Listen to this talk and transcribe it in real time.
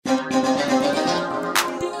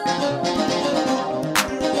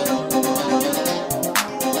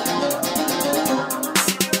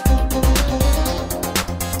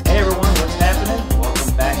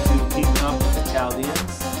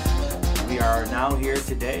are now here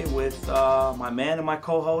today with my man and my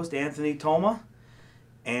co-host, Anthony Toma,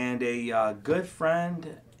 and a good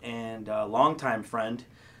friend and longtime friend,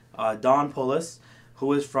 Dawn Pullis,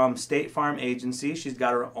 who is from State Farm Agency. She's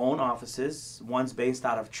got her own offices. One's based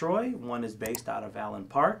out of Troy, one is based out of Allen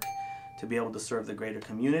Park, to be able to serve the greater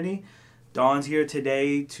community. Dawn's here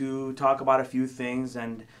today to talk about a few things,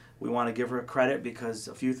 and we want to give her credit because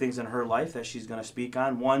a few things in her life that she's going to speak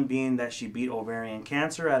on. One being that she beat ovarian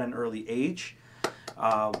cancer at an early age,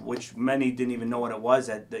 which many didn't even know what it was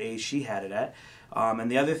at the age she had it at.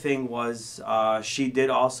 And the other thing was she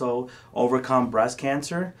did also overcome breast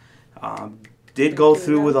cancer. Did go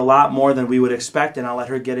through with a lot more than we would expect, and I'll let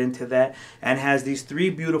her get into that. And has these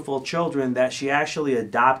 3 beautiful children that she actually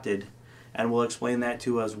adopted, and we'll explain that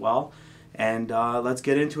too as well. And let's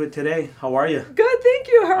get into it today. How are you? Good, thank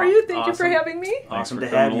you. How are you? Thank you for having me. Awesome to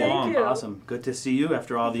have you. Thank you. Awesome. Good to see you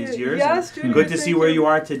after all these years. Yes, good to see where you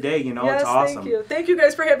are today. You know, yes, it's awesome. Thank you. Thank you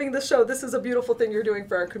guys for having this show. This is a beautiful thing you're doing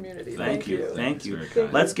for our community. Thank you. Thank you.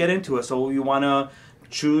 Let's get into it. So you want to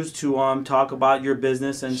choose to talk about your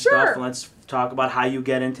business and stuff. Let's talk about how you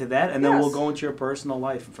get into that, and then we'll go into your personal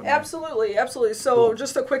life from there. Absolutely. So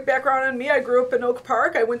just a quick background on me. I grew up in Oak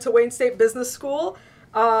Park. I went to Wayne State Business School.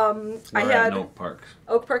 I had Oak Park.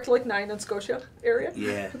 Oak Park, like 9 in Scotia area.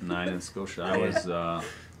 Yeah, 9 in Scotia. I was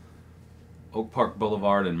Oak Park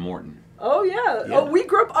Boulevard in Morton. Oh yeah. Oh, we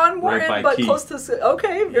grew up on Morton, but Key. close to.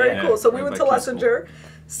 Okay, very cool. So we went to Lessinger.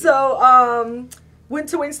 So went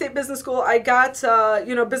to Wayne State Business School. I got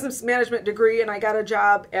business management degree, and I got a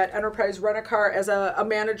job at Enterprise Rent-A-Car as a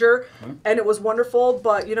manager, and it was wonderful.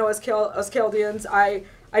 But as Chaldeans,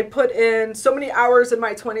 I put in so many hours in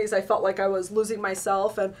my 20s, I felt like I was losing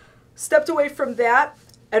myself, and stepped away from that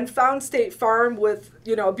and found State Farm with,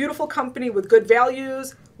 a beautiful company with good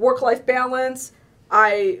values, work-life balance.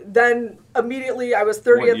 I was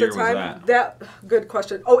 30 at the time. Good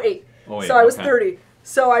question. 08. So I was 30.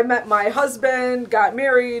 So I met my husband, got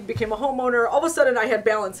married, became a homeowner. All of a sudden, I had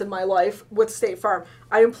balance in my life with State Farm.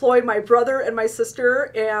 I employ my brother and my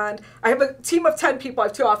sister, and I have a team of 10 people. I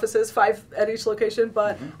have 2 offices, 5 at each location,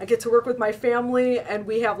 but I get to work with my family, and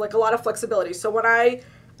we have a lot of flexibility. So when I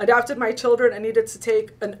adopted my children, I needed to take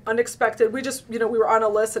an unexpected, we were on a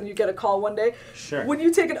list, and you get a call one day. Sure. When you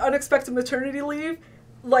take an unexpected maternity leave,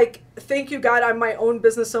 thank you God, I'm my own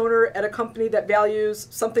business owner at a company that values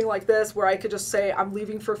something like this, where I could just say, I'm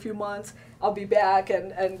leaving for a few months, I'll be back,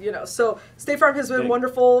 and so State Farm has been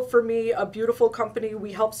wonderful for me, a beautiful company.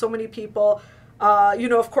 We help so many people.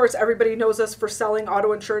 Of course, everybody knows us for selling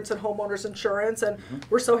auto insurance and homeowners insurance, and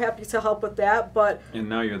we're so happy to help with that. And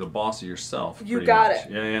now you're the boss of yourself. You got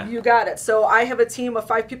it. Yeah. You got it. So I have a team of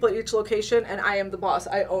 5 people at each location, and I am the boss.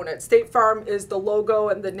 I own it. State Farm is the logo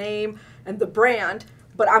and the name and the brand,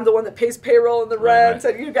 but I'm the one that pays payroll and the rent,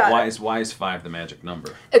 and you got it. Why is 5 the magic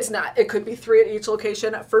number? It's not. It could be 3 at each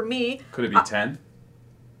location. For me... Could it be 10?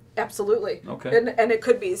 Absolutely. Okay. And it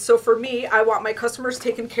could be. So for me, I want my customers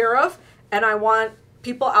taken care of, and I want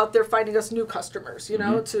people out there finding us new customers,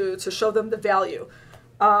 to show them the value.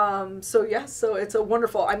 So it's a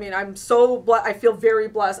wonderful, I'm so blessed. I feel very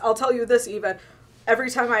blessed. I'll tell you this even.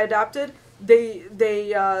 Every time I adopted,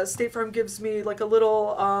 State Farm gives me a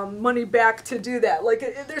little money back to do that.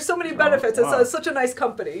 There's so many benefits. Oh, wow. It's such a nice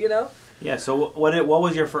company, Yeah. So what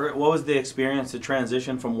was the experience, the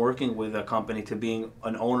transition from working with a company to being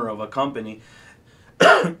an owner of a company?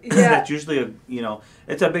 That's usually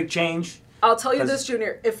it's a big change. I'll tell you this,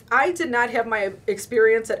 Junior. If I did not have my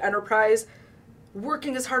experience at Enterprise,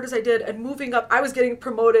 working as hard as I did and moving up, I was getting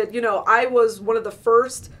promoted. I was one of the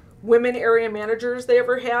first women area managers they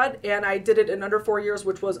ever had, and I did it in under 4 years,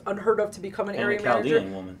 which was unheard of to become an area manager.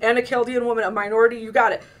 And a Chaldean woman, a minority. You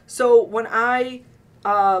got it. So when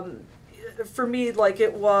for me,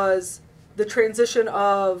 it was the transition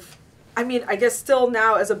of, I guess still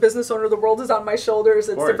now as a business owner, the world is on my shoulders.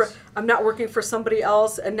 It's different. I'm not working for somebody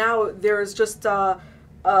else, and now there's just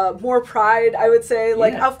more pride, I would say.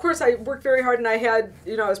 Of course, I worked very hard, and I had,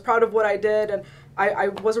 I was proud of what I did, and I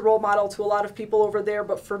was a role model to a lot of people over there.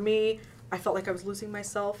 But for me, I felt like I was losing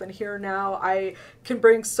myself, and here now I can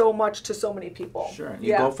bring so much to so many people. Sure.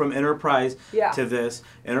 You go from Enterprise to this.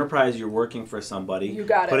 Enterprise, you're working for somebody. You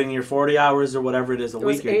got it. Putting your 40 hours or whatever it is a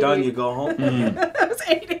week, you're 80. done, you go home. It was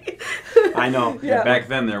 80. I know. Yeah. Back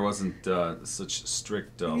then, there wasn't such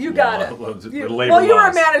strict you got it. labor well, you were a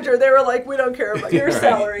laws. Manager. They were like, we don't care about your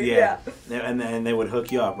salary. Yeah. And then they would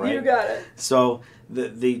hook you up, right? You got it. So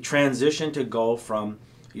the transition to go from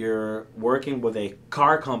you're working with a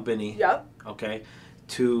car company, okay,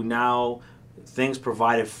 to now things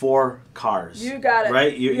provided for cars. You got it.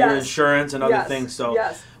 Right? Your insurance and other things. So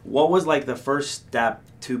yes. what was like the first step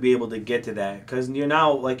to be able to get to that? Because you're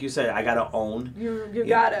now, like you said, I got to own. You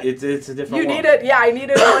got it. It's a different You world. needed, yeah, I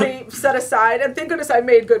needed money set aside. And thank goodness I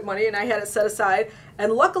made good money and I had it set aside.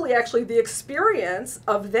 And luckily, actually, the experience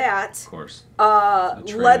of that Of course.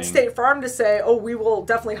 led State Farm to say, oh, we will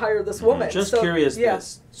definitely hire this woman. Just curious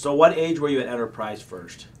this. So what age were you at Enterprise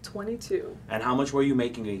first? 22. And how much were you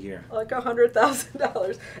making a year? Like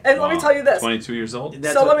 $100,000. And let me tell you this. 22 years old?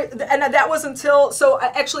 That's So and that was until,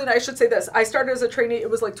 actually, and I should say this, I started as a trainee, it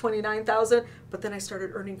was like $29,000, but then I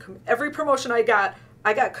started earning, every promotion I got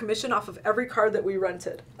commission off of every car that we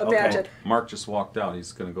rented. Imagine. Okay. Mark just walked out.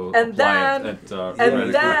 He's going to go And apply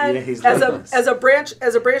then, at as a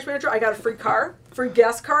branch manager, I got a free car, free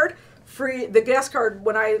gas card, the gas card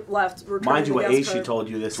when I left. Mind you, what age she told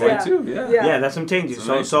you this? 22, yeah. Yeah, that's what I'm telling you.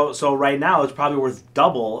 So right now it's probably worth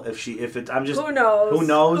double I'm just. Who knows? Who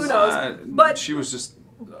knows? But she was just.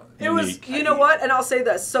 It was, you know what? And I'll say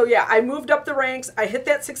this. So yeah, I moved up the ranks. I hit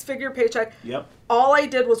that 6-figure paycheck. Yep. All I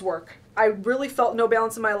did was work. I really felt no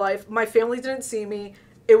balance in my life. My family didn't see me.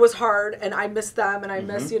 It was hard, and I missed them, and I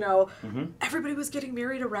miss, everybody was getting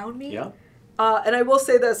married around me. Yeah. And I will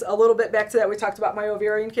say this a little bit back to that. We talked about my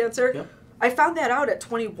ovarian cancer. Yep. I found that out at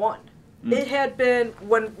 21. It had been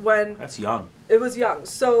when That's young. it was young.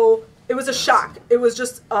 So it was a shock. It was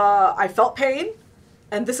just, I felt pain.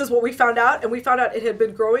 And this is what we found out. And we found out it had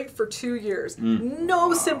been growing for 2 years.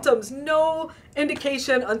 No symptoms, no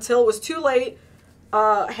indication until it was too late.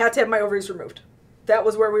 I had to have my ovaries removed. That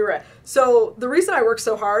was where we were at. So the reason I worked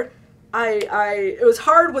so hard, it was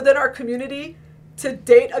hard within our community to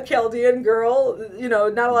date a Chaldean girl.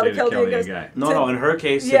 Not a lot of Chaldean guys. No, in her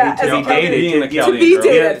case, to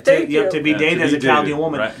be dated as a Chaldean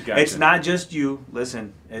woman. Right, gotcha. It's not just you.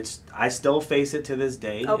 Listen, I still face it to this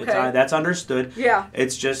day. Okay. That's understood. Yeah.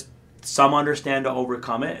 It's just some understand to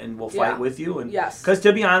overcome it and will fight with you. And yes. Because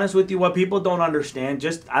to be honest with you, what people don't understand,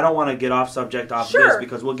 I don't want to get off subject off this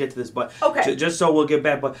because we'll get to this, but just so we'll get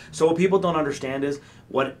back. But so what people don't understand is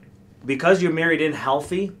because you're married in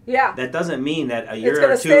healthy, that doesn't mean that a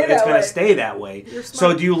year or two it's going to stay that way.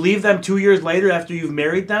 So do you leave them 2 years later after you've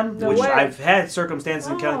married them? No Which way. I've had circumstances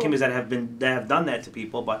in County Kimberly that have done that to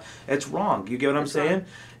people, but it's wrong. You get what I'm saying?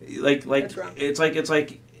 Like it's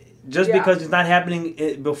like just because it's not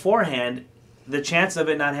happening beforehand, the chance of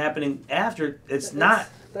it not happening after it's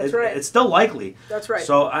still likely. That's right.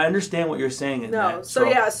 So I understand what you're saying.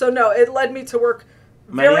 It led me to work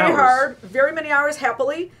very hard, very many hours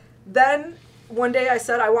happily. Then one day I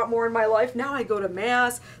said, I want more in my life. Now I go to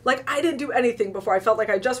mass. Like, I didn't do anything before. I felt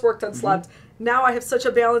like I just worked and slept. Now I have such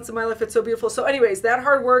a balance in my life. It's so beautiful. So anyways, that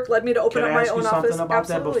hard work led me to open up my own office. Can I ask you something about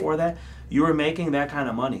that before that? You were making that kind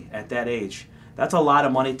of money at that age. That's a lot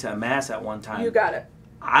of money to amass at one time. You got it.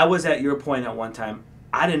 I was at your point at one time.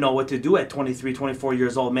 I didn't know what to do at 23, 24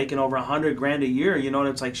 years old, making over $100,000 a year. And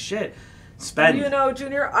it's like, shit. Spend.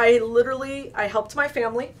 Junior, I helped my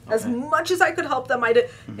family as much as I could help them. I did.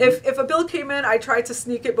 If a bill came in, I tried to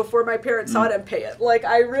sneak it before my parents saw it and pay it. Like,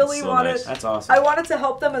 I really wanted. Nice. That's awesome. I wanted to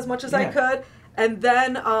help them as much as I could. And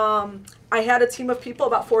then I had a team of people,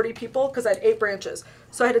 about 40 people, because I had 8 branches.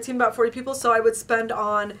 So I had a team of about 40 people. So I would spend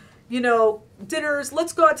on, dinners.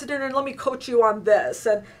 Let's go out to dinner and let me coach you on this.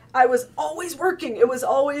 And I was always working. It was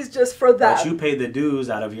always just for them. But you paid the dues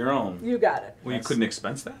out of your own. You got it. Well, you couldn't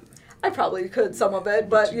expense that? I probably could some of it,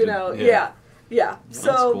 but yeah.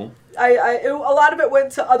 So cool. a lot of it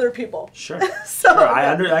went to other people. Sure.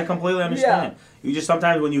 I completely understand. You just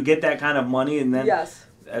sometimes when you get that kind of money and then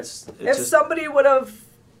if somebody would have,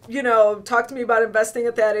 talked to me about investing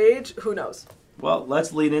at that age, who knows? Well,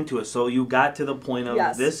 let's lead into it. So you got to the point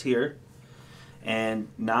of this here, and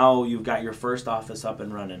now you've got your first office up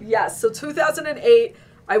and running. Yes. So 2008.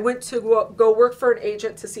 I went to go work for an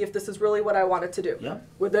agent to see if this is really what I wanted to do. Yep.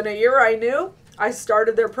 Within a year, I knew. I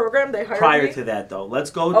started their program. They hired me. Prior to that, though,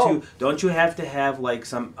 let's go to. Don't you have to have like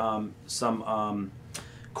some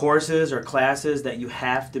courses or classes that you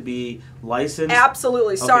have to be licensed?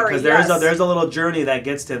 Absolutely. Sorry. Because there's a little journey that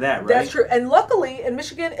gets to that, right? That's true. And luckily, in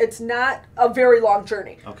Michigan, it's not a very long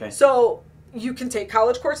journey. Okay. So you can take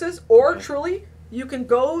college courses, or truly, you can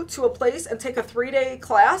go to a place and take a 3-day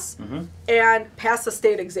class and pass a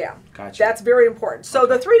state exam. Gotcha. That's very important. So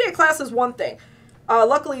the 3-day class is one thing.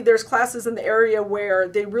 Luckily, there's classes in the area where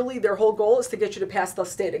their whole goal is to get you to pass the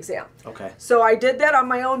state exam. Okay. So I did that on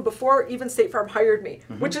my own before even State Farm hired me,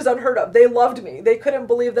 which is unheard of. They loved me. They couldn't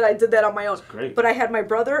believe that I did that on my own. That's great. But I had my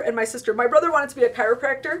brother and my sister. My brother wanted to be a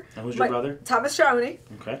chiropractor. And who's your brother? Thomas Shawnee.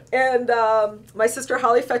 Okay. And my sister,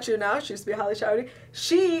 Holly Fetchu now, she used to be Holly Shawnee.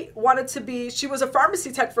 She was a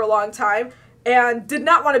pharmacy tech for a long time. and did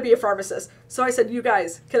not want to be a pharmacist. So I said, you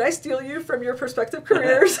guys, can I steal you from your prospective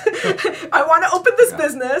careers? I want to open this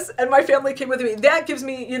business. And my family came with me. That gives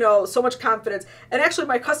me, so much confidence. And actually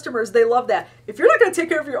my customers, they love that. If you're not going to take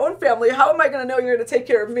care of your own family, how am I going to know you're going to take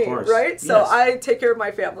care of me, right? So I take care of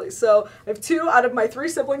my family. So I have 2 out of my 3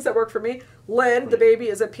 siblings that work for me. Lynn, the baby,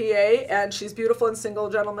 is a PA, and she's beautiful and single,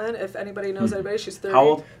 gentlemen. If anybody knows anybody, she's 30. How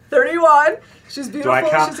old? 31. She's beautiful. Do I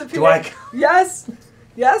count? She's a PA. Do I count?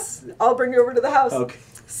 Yes, I'll bring you over to the house. Okay.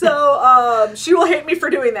 So she will hate me for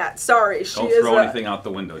doing that. Sorry. Don't throw anything out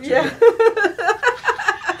the window, Jimmy.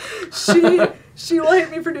 Yeah. She will hate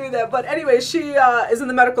me for doing that. But anyway, she is in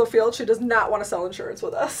the medical field. She does not want to sell insurance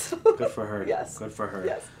with us. Good for her. Yes. Good for her.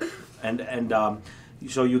 Yes. And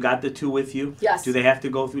so you got the 2 with you? Yes. Do they have to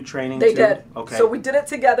go through training They too? did. Okay. So we did it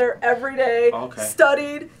together every day. Okay.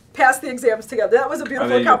 Studied. Passed the exams together. That was a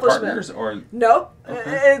beautiful accomplishment. Are they your partners or? Nope.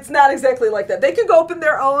 Okay. It's not exactly like that. They can go open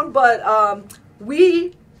their own, but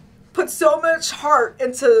we put so much heart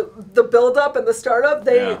into the build-up and the startup.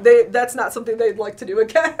 They that's not something they'd like to do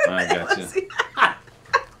again. I gotcha.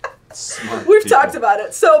 Smart We've people. talked about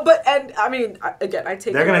it. So, I mean, again, I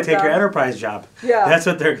take. They're going to take your enterprise job. Yeah. That's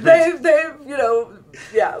what they're going to do.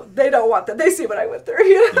 They don't want that. They see what I went through,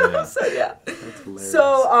 Yeah. So, yeah. That's hilarious.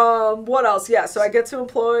 So, what else? Yeah, so I get to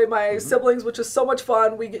employ my siblings, which is so much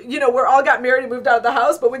fun. We're all got married and moved out of the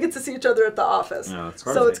house, but we get to see each other at the office. Yeah, that's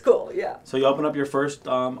so it's cool, yeah. So you open up your first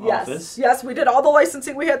Yes. office? Yes, we did all the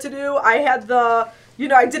licensing we had to do. I had I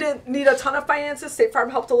didn't need a ton of finances. State Farm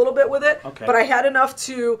helped a little bit with it. Okay. But I had enough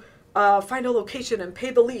to find a location and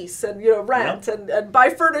pay the lease and rent and buy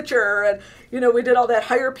furniture and we did all that,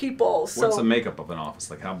 hire people. So what's the makeup of an office?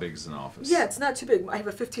 Like how big is an office? yeah, it's not too big. I have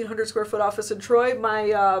a 1,500 square foot office in Troy. My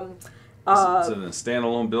is it in a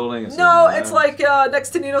standalone building? it's like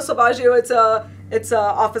next to Nino Salvaggio. It's a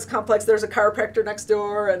office complex. There's a chiropractor next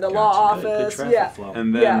door and a law Good office. traffic Yeah. flow.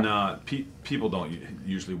 And then people don't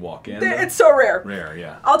usually walk in. It's so rare. Rare,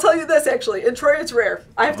 yeah. I'll tell you this, actually. In Troy, it's rare.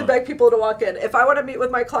 I have to beg people to walk in. If I want to meet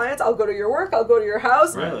with my clients, I'll go to your work. I'll go to your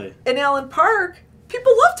house. Really? In Allen Park,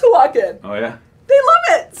 people love to walk in. Oh, yeah? They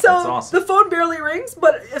love it. So That's awesome. the phone barely rings,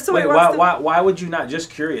 but if somebody Wait, wants why would you not? Just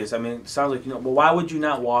curious. I mean, it sounds like but why would you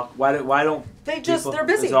not walk? Why don't they're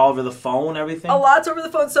busy. It's all over the phone, everything. A lot's over the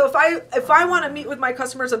phone. So if I want to meet with my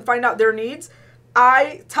customers and find out their needs,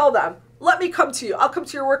 I tell them, let me come to you. I'll come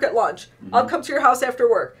to your work at lunch. I'll come to your house after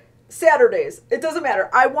work. Saturdays, it doesn't matter.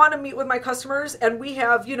 I want to meet with my customers, and we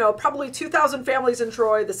have probably 2,000 families in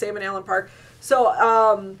Troy, the same in Allen Park.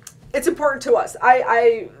 So it's important to us.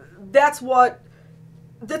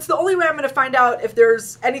 That's the only way I'm going to find out if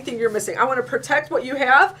there's anything you're missing. I want to protect what you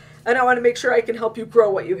have, and I want to make sure I can help you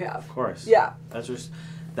grow what you have. Of course. Yeah.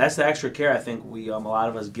 That's the extra care I think we a lot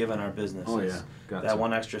of us give in our businesses. Oh, yeah. Gotcha. That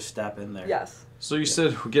one extra step in there. Yes. So you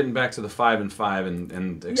said we're getting back to the 5 and 5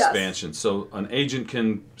 and expansion. Yes. So an agent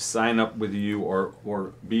can sign up with you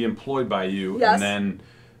or be employed by you, yes. and then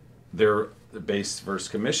they're base versus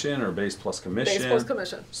commission or base plus commission. Base plus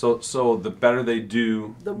commission. So the better they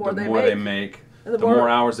do, the more they make. And the more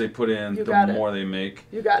hours they put in, the more they make.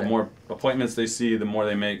 You got the it. more appointments they see, the more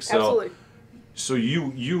they make. So, absolutely. So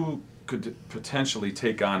you could potentially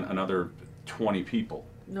take on another 20 people.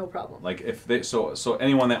 No problem. Like if they so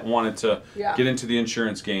anyone that wanted to yeah. get into the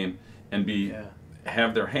insurance game and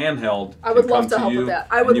have their hand held, I would love to help with that.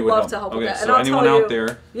 I would love to help with that. And so anyone out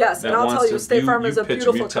there, yes, and I'll tell you, State Farm is a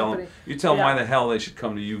beautiful company. You tell them why the hell they should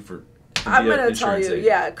come to you for. I'm going to tell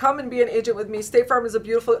you, come and be an agent with me. State Farm is a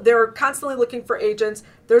beautiful, they're constantly looking for agents.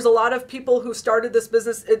 There's a lot of people who started this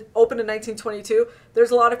business, it opened in 1922.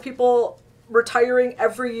 There's a lot of people retiring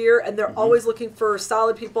every year, and they're always looking for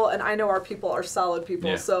solid people, and I know our people are solid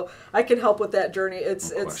people, so I can help with that journey.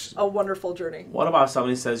 It's a wonderful journey. What about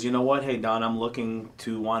somebody says, you know what, hey Don, I'm looking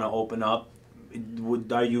to want to open up.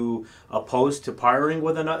 Are you opposed to partnering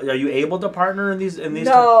with another? Are you able to partner in these?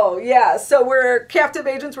 No, yeah. So we're captive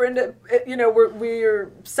agents. We're into,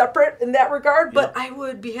 we're separate in that regard. But I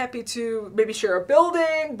would be happy to maybe share a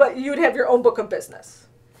building. But you'd have your own book of business.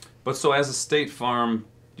 But so as a State Farm,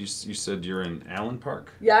 you said you're in Allen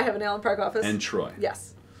Park. Yeah, I have an Allen Park office. And Troy.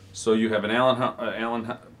 Yes. So you have an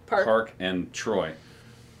Allen Park and Troy.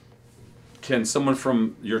 Can someone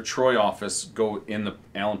from your Troy office go in the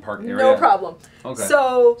Allen Park area? No problem. Okay.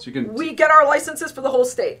 So we get our licenses for the whole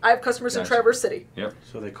state. I have customers in Traverse City. Yep.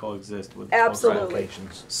 So they coexist with absolutely both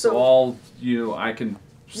locations. So I can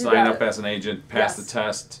sign up as an agent, pass the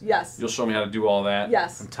test. Yes. You'll show me how to do all that.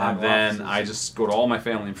 Yes. And then I just go to all my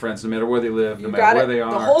family and friends, no matter where they live, no matter where they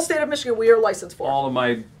are. The whole state of Michigan, we are licensed for. All of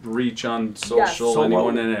my reach on social, So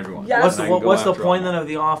anyone and everyone. Yes. What's the point then of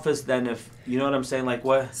the office then? If you know what I'm saying, like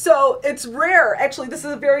what? So it's rare. Actually, this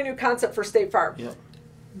is a very new concept for State Farm. Yep.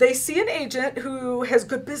 They see an agent who has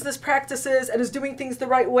good business practices and is doing things the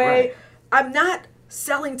right way. Right. I'm not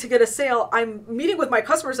selling to get a sale. I'm meeting with my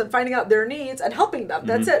customers and finding out their needs and helping them.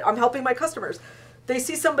 That's it. I'm helping my customers. They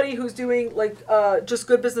see somebody who's doing like just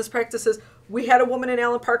good business practices. We had a woman in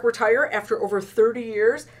Allen Park retire after over 30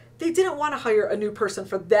 years. They didn't want to hire a new person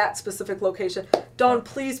for that specific location. Dawn,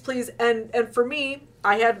 please. And for me,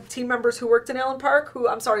 I had team members who worked in Allen Park,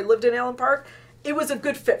 lived in Allen Park. It was a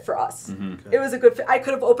good fit for us. It was a good fit. I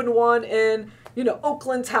could have opened one in,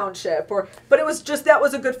 Oakland Township, but it was just, that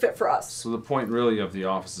was a good fit for us. So the point really of the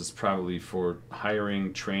office is probably for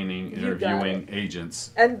hiring, training, interviewing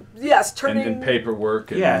agents. And yes, turning... And paperwork.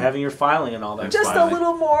 And having your filing and all that. Just a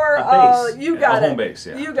little more... You got it. A home base,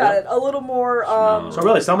 yeah. You got it. A little more... So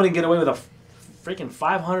really, somebody can get away with a freaking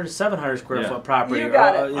 500, 700 square foot property. You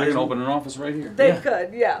got it. I can open an office right here. They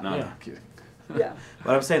could, No, I'm kidding. Yeah.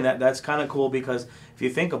 But I'm saying that's kind of cool because if you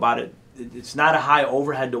think about it, it's not a high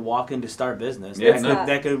overhead to walk in to start business.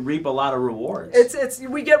 That could reap a lot of rewards.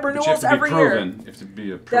 We get renewals every year. You have to be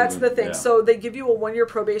proven. That's the thing. Yeah. So they give you a 1-year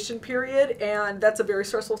probation period, and that's a very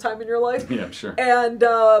stressful time in your life. Yeah, I'm sure. And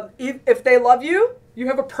if they love you, you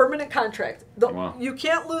have a permanent contract. Wow. You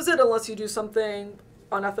can't lose it unless you do something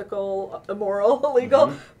unethical, immoral,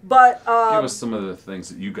 illegal. But give us some of the things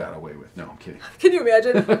that you got away with. No, I'm kidding. Can you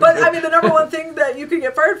imagine? But I mean, the number one thing that you can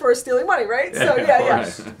get fired for is stealing money, right? So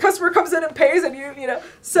Right. Customer comes in and pays, and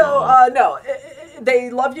no, they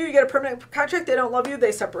love you. You get a permanent contract. They don't love you.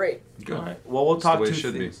 They separate. Good. All right. Well, we'll talk two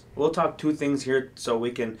things. We'll talk two things here so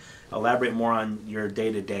we can elaborate more on your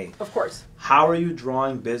day to day. Of course. How are you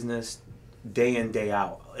drawing business day in, day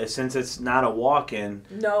out? Since it's not a walk-in.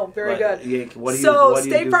 No, very good. Yeah,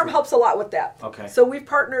 State Farm helps a lot with that. Okay. So we've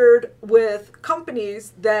partnered with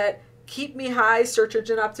companies that keep me high, search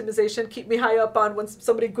engine optimization, keep me high up on when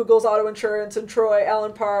somebody Googles auto insurance in Troy,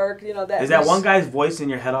 Allen Park, that. Is that one guy's voice in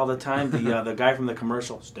your head all the time? The guy from the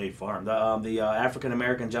commercial, State Farm, the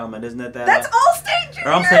African-American gentleman, isn't it that? That's Allstate, Junior!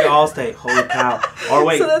 Or I'm saying Allstate, holy cow. Or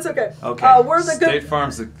wait. So that's okay. Okay. We're the State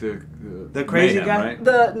Farm's the crazy mayhem, guy?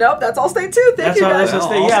 right? Nope, that's Allstate too. Thank you guys. That's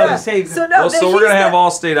Allstate. Yeah, I was saying. So we're going to have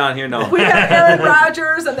Allstate on here now. We have Aaron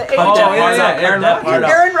Rodgers and the agent.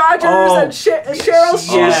 Aaron Rodgers and Cheryl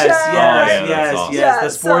Shushan. Yes, the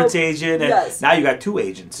sports agent. And now you got two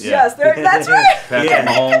agents. Yes, that's right. Patrick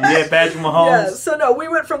Mahomes. Yeah, Patrick Mahomes. Yes. So we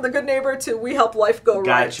went from the good neighbor to we help life go right.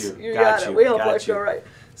 Got you. You got it. We help life go right.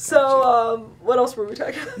 So, what else were we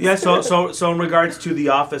talking about? Yeah, so in regards to the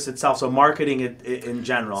office itself, so marketing in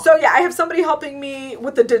general. So, I have somebody helping me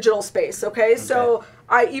with the digital space, okay? So,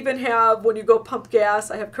 I even have, when you go pump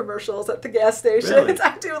gas, I have commercials at the gas stations. Really?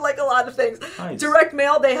 I do, a lot of things. Nice. Direct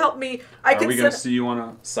mail, they help me. Are we going to see you on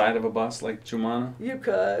a side of a bus like Jumana? You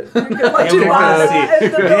could. Like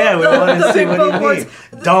Jumana. We want to see what you mean.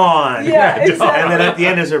 Dawn. Yeah, exactly. And then at the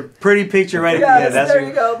end is a pretty picture right at the end. There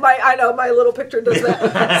you go. I know, my little picture does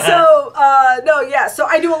that. So, so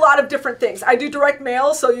I do a lot of different things. I do direct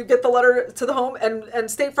mail, so you get the letter to the home,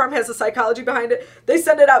 and State Farm has a psychology behind it. They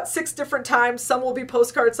send it out 6 different times. Some will be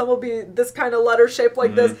postcards, some will be this kind of letter shaped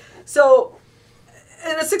like this. So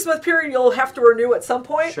in a 6-month period, you'll have to renew at some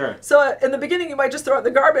point. Sure. So in the beginning, you might just throw it in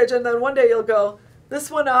the garbage, and then one day you'll go, this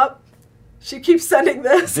one up. She keeps sending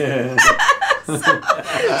this. So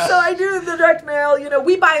I do the direct mail.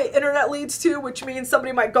 We buy internet leads too, which means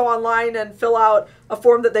somebody might go online and fill out a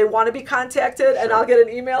form that they want to be contacted, and I'll get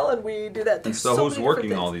an email, and we do that. And so who's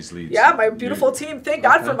working all these leads? Yeah, my beautiful team. Thank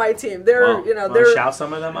God for my team. They're, they're shout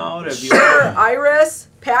some of them out. Sure, Iris,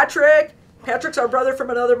 Patrick. Patrick's our brother from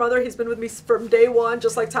another mother. He's been with me from day one,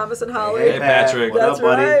 just like Thomas and Holly. Hey, Patrick. What up,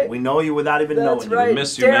 buddy? Right. We know you without even knowing Right. We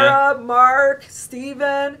miss you, Dara, man. Mark,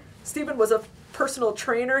 Steven. Steven was a personal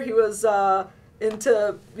trainer. He was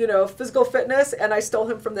into physical fitness, and I stole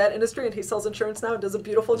him from that industry, and he sells insurance now and does a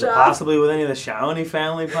beautiful job. Possibly with any of the Shawnee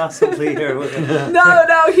family, possibly? Or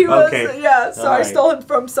No, he was, okay. So I stole him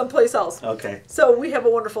from someplace else. Okay. So we have a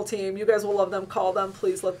wonderful team. You guys will love them. Call them.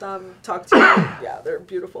 Please let them talk to you. Yeah, they're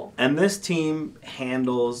beautiful. And this team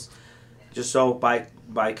handles, just so by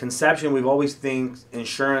conception, we've always think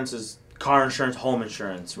insurance is car insurance, home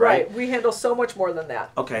insurance, right? We handle so much more than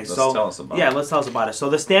that. Okay, let's tell us about it. Let's tell us about it.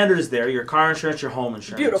 So the standard is there: your car insurance, your home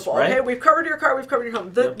insurance. Beautiful. Right? Okay, we've covered your car, we've covered your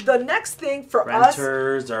home. The next thing for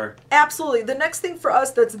renters or absolutely. The next thing for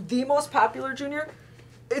us that's the most popular, Junior,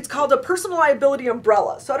 it's called a personal liability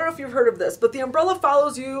umbrella. So I don't know if you've heard of this, but the umbrella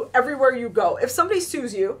follows you everywhere you go. If somebody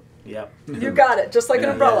sues you, Yep. you got it, just like an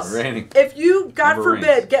umbrella. Yes. If you, God Never forbid,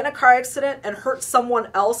 rains. get in a car accident and hurt someone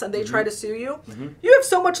else and they try to sue you, you have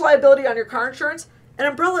so much liability on your car insurance. An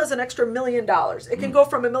umbrella is an extra $1 million. It can go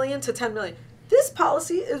from $1 million to $10 million. This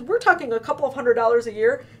policy is, we're talking a couple of $100s a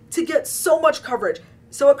year to get so much coverage.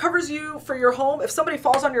 So it covers you for your home. If somebody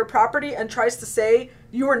falls on your property and tries to say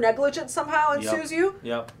you were negligent somehow and sues you,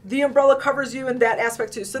 the umbrella covers you in that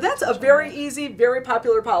aspect too. So that's a very easy, very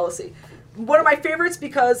popular policy. One of my favorites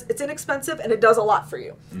because it's inexpensive and it does a lot for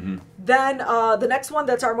you. Then the next one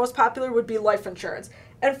that's our most popular would be life insurance.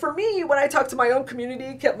 And for me, when I talk to my own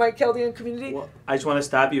community, my Chaldean community... Well, I just want to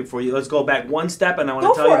stop you before you... Let's go back one step, and I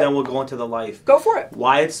want to tell you, then we'll go into the life. Go for it.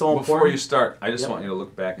 Why it's so important. Before you start, I just want you to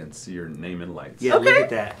look back and see your name in lights. Yeah, look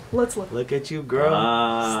at that. Let's look. Look at you, girl.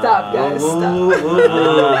 Stop, guys. Stop.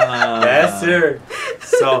 Yes, sir.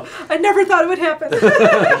 So I never thought it would happen.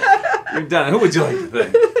 You've done it. Who would you like to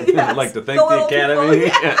thank? Yes. Like to thank the Academy?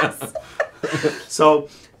 People, yes. So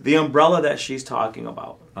the umbrella that she's talking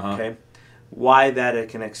about, okay, why that it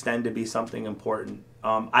can extend to be something important.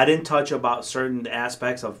 I didn't touch about certain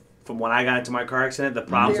aspects of from when I got into my car accident, the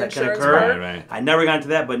problems that can occur. Right. I never got into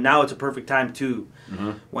that, but now it's a perfect time too.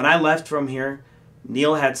 When I left from here,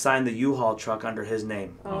 Neil had signed the U-Haul truck under his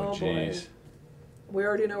name. Oh, jeez. We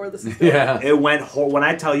already know where this is going. Yeah. It went, when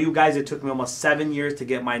I tell you guys, it took me almost 7 years to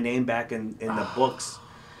get my name back in the books.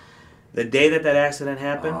 The day that accident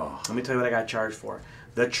happened, let me tell you what I got charged for.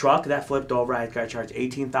 The truck that flipped over, I got charged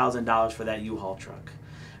 $18,000 for that U-Haul truck.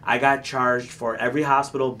 I got charged for every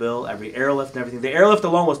hospital bill, every airlift and everything. The airlift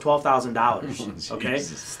alone was $12,000, okay?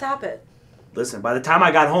 Stop it. Listen, by the time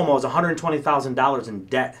I got home, I was $120,000 in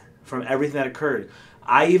debt from everything that occurred.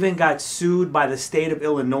 I even got sued by the state of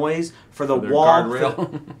Illinois for the wall.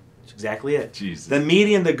 Guardrail? That's exactly it. Jesus. The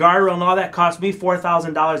median, the guardrail, and all that cost me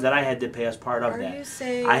 $4,000 that I had to pay as part of that. Are you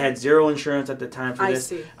saying? I had zero insurance at the time for this.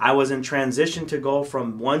 See. I was in transition to go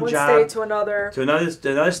from one job state to another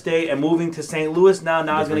state and moving to St. Louis. Now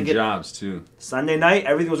I was going to get jobs too. Sunday night,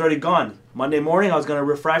 everything was already gone. Monday morning, I was going to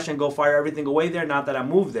refresh and go fire everything away there. Not that I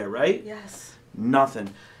moved there, right? Yes.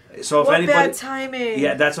 Nothing. So if what anybody, bad timing.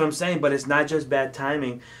 Yeah, that's what I'm saying. But it's not just bad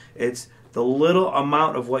timing. It's the little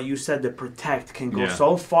amount of what you said to protect can go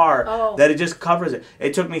so far that it just covers it.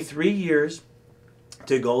 It took me 3 years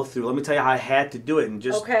to go through. Let me tell you how I had to do it, and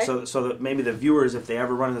just so that maybe the viewers, if they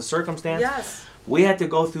ever run into circumstance, we had to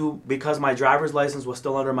go through because my driver's license was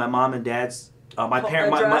still under my mom and dad's.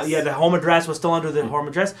 The home address was still under the home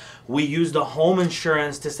address. We used the home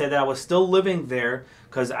insurance to say that I was still living there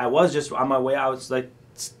because I was just on my way out. It's like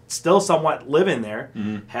still somewhat living there,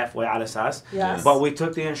 halfway out of SAS. Yes. But we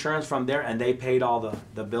took the insurance from there, and they paid all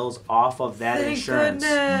the bills off of that insurance.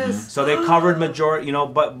 Goodness. So they covered majority,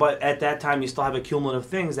 but at that time you still have accumulative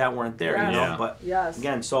things that weren't there, But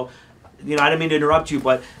again, so. I didn't mean to interrupt you,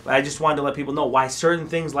 but I just wanted to let people know why certain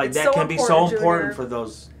things like that can be so important for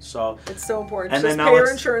those. So it's so important. And just then pay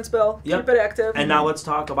your insurance bill. Keep it active. And now let's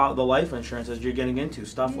talk about the life insurance as you're getting into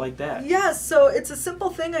stuff like that. Yes, so it's a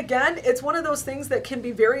simple thing. Again, it's one of those things that can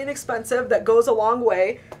be very inexpensive that goes a long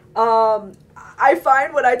way. I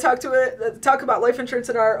find when I talk about life insurance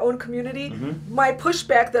in our own community, my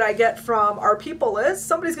pushback that I get from our people is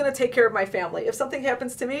somebody's going to take care of my family. If something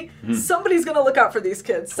happens to me, somebody's going to look out for these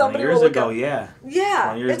kids. Somebody will look out. Yeah.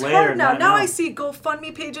 It's hard now. Now I see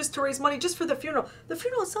GoFundMe pages to raise money just for the funeral. The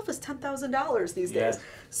funeral itself is $10,000 these days.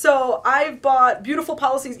 So I've bought beautiful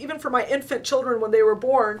policies even for my infant children when they were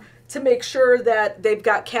born to make sure that they've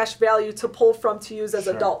got cash value to pull from to use as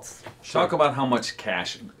adults. Talk about how much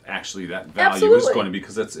cash actually that value is going to be,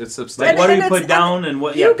 because it's substantial. What do you put down and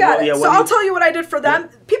what? You got it. So I'll tell you what I did for them.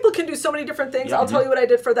 People can do so many different things. I'll tell you what I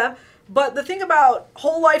did for them. But the thing about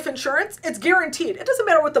whole life insurance, it's guaranteed. It doesn't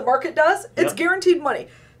matter what the market does. It's guaranteed money.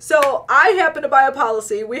 So I happen to buy a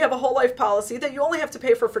policy. We have a whole life policy that you only have to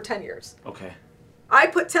pay for 10 years. Okay. I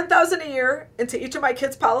put $10,000 a year into each of my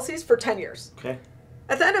kids' policies for 10 years. Okay.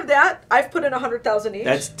 At the end of that, I've put in $100,000 each.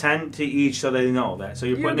 That's 10 to each, so they know that. So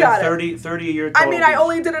you're putting in 30 a year total. I mean, I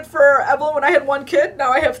only did it for Evelyn when I had one kid.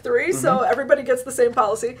 Now I have 3, so everybody gets the same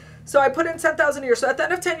policy. So I put in $10,000 a year. So at the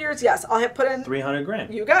end of 10 years, yes, I'll have put in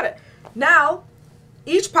 $300,000. You got it. Now,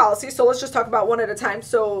 each policy. So let's just talk about one at a time.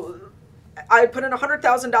 So I put in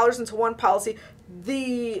 $100,000 into one policy.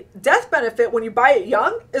 The death benefit when you buy it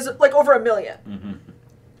young is like over $1 million.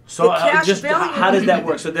 So just how does that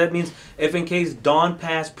work? So that means if in case Dawn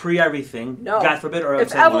passed pre-everything, God forbid, or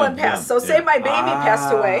if Evelyn passed, say my baby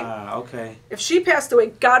passed away. Okay. If she passed away,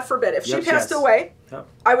 God forbid, if she passed away,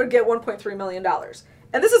 I would get $1.3 million.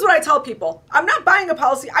 and this is what I tell people, I'm not buying a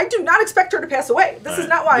policy. I do not expect her to pass away. This is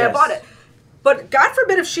not why I bought it. But God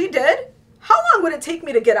forbid if she did, how long would it take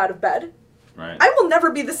me to get out of bed? Right. I will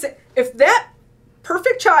never be the same. If that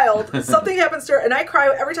perfect child, something happens to her, and I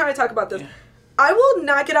cry every time I talk about this, I will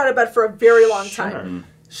not get out of bed for a very long time.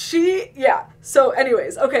 So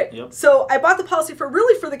anyways, okay. Yep. So I bought the policy for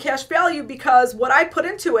the cash value because what I put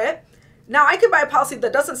into it, now I can buy a policy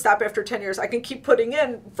that doesn't stop after 10 years. I can keep putting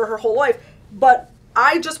in for her whole life, but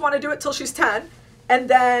I just want to do it till she's 10. And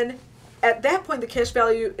then at that point, the cash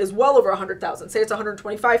value is well over $100,000. Say it's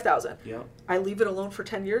 $125,000. Yep. I leave it alone for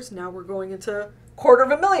 10 years. Now we're going into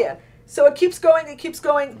 $250,000. So it keeps going. It keeps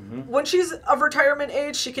going. Mm-hmm. When she's of retirement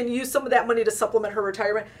age, she can use some of that money to supplement her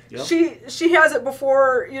retirement. Yep. She has it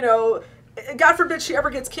before, God forbid she ever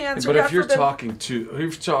gets cancer. But if you're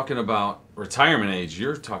talking about retirement age,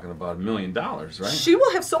 you're talking about $1 million, right? She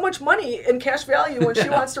will have so much money in cash value when she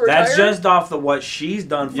wants to retire. That's just off of what she's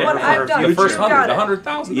done for her. I've done. The first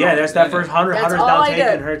 $100,000. Yeah, that's that first $100,000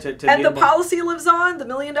 taking her to and the policy lives on. The $1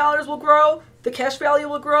 million will grow. The cash value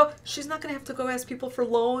will grow. She's not going to have to go ask people for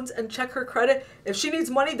loans and check her credit. If she needs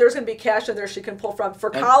money, there's going to be cash in there she can pull from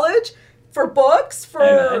for college, for books, for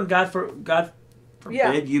and God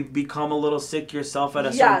forbid you become a little sick yourself at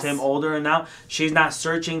a certain time older, and now she's not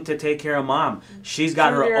searching to take care of mom. She's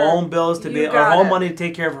got her own bills to be, her own money to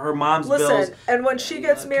take care of her mom's bills. Listen, and when she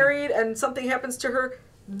gets married and something happens to her,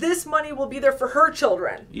 this money will be there for her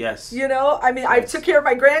children. Yes. I took care of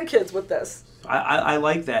my grandkids with this. I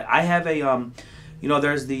like that. I have a,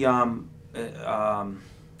 there's the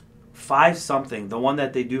 5 something, the one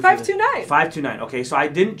that they do. 529. 529. Okay, so I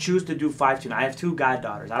didn't choose to do 529. I have 2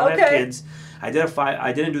 goddaughters. I don't have kids. I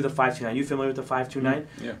didn't do the 529. You familiar with the 529?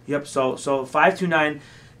 Yeah. Yep. So 529.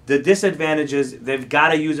 The disadvantage is they've got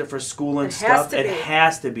to use it for school and stuff. It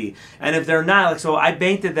has to be. And if they're not, so I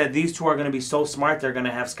banked it that these 2 are going to be so smart they're going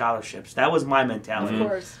to have scholarships. That was my mentality. Of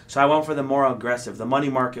course. So I went for the more aggressive, the money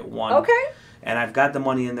market one. Okay. And I've got the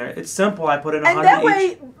money in there. It's simple. I put in $100 each. And that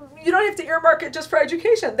way, you don't have to earmark it just for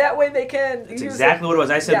education. That way they can That's exactly what it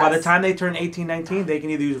was. I said by the time they turn 18, 19, they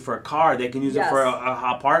can either use it for a car, they can use it for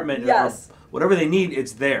a apartment, or whatever they need,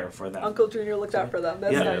 it's there for them. Uncle Junior looked out for them.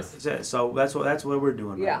 That's nice. So that's what we're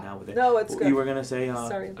doing right now with it. No, it's good. You were going to say...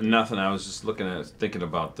 Sorry. Nothing. I was just thinking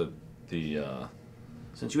about the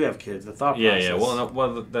since you have kids, the thought process. Yeah.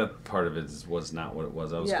 Well, that part of it was not what it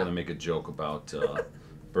was. I was going to make a joke about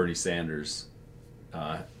Bernie Sanders,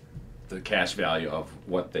 the cash value of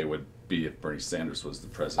what they would be if Bernie Sanders was the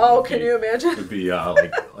president. Oh, can you imagine? It would be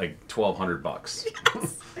like $1,200.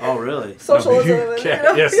 Yes. Oh, really? Socialism.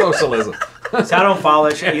 Yeah, socialism. So I don't follow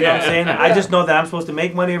it. You know what I'm saying? I just know that I'm supposed to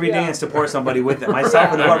make money every day and support somebody with it.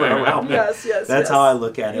 Myself and whoever around me. Yes. That's how I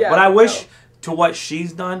look at it. But I wish, to what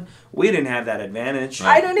she's done, we didn't have that advantage.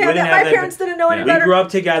 Right. I didn't have that. My parents didn't know any better. We grew up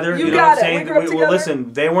together. You know what I'm saying? We grew up together.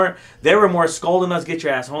 Listen, they were more scolding us, get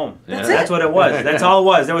your ass home. That's what it was. That's all it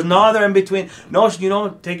was. There was no other in between. No,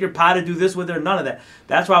 take your pot to do this with her. None of that.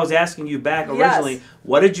 That's why I was asking you back originally. Yes.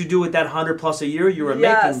 What did you do with that $100+ a year you were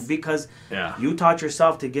making? Because you taught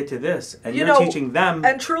yourself to get to this, and you're teaching them.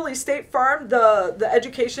 And truly, State Farm, the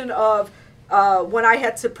education of. When I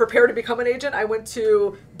had to prepare to become an agent, I went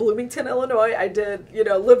to Bloomington, Illinois. I did,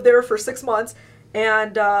 lived there for 6 months.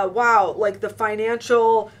 And wow, like the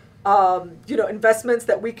financial, investments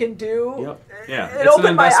that we can do. Yep. It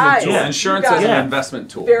opened my eyes. Tool. Insurance is an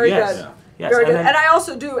investment tool. Very good. Yes. Very good. And I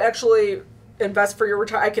also do actually invest for your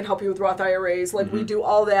retirement. I can help you with Roth IRAs. Like we do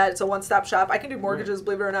all that. It's a one-stop shop. I can do mortgages,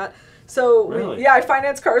 believe it or not. So I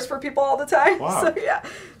finance cars for people all the time. Wow.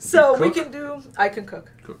 So we can do. I can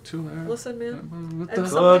cook. Cook too. Listen, man.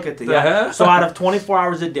 Look at the So out of 24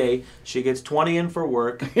 hours a day, she gets 20 in for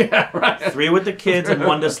work. 3 with the kids and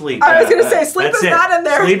 1 to sleep. I was gonna say sleep is not in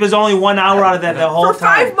there. Sleep is only 1 hour out of that the whole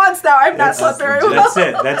time. For 5 months now, I've not slept very well.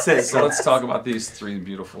 That's it. So let's talk about these 3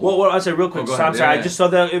 beautiful. Well, I'll say real quick. So I'm sorry, just so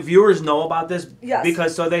the viewers know about this,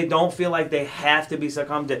 because so they don't feel like they have to be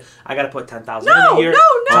succumbed to. I got to put $10,000 in a year.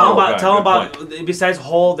 No. Tell them about. Besides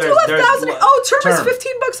whole, there's term is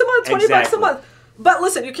 $15 a month, $20 a month. But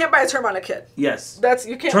listen, you can't buy a term on a kid. Yes,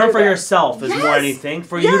 you can't. Term for yourself is more anything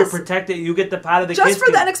for you to protect it. You get the pot of the just kids.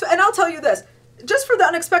 For the unexpected, and I'll tell you this. Just for the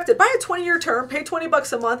unexpected, buy a 20-year term, pay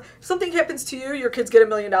 $20 a month. If something happens to you, your kids get $1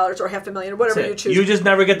 million or $500,000, whatever you choose. You just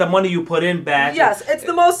never get the money you put in back. Yes, it's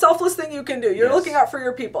the most selfless thing you can do. You're looking out for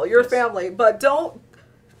your people, your family, but don't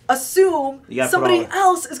assume somebody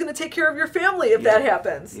else is going to take care of your family if that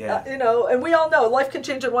happens. And we all know life can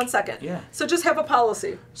change in 1 second. So just have a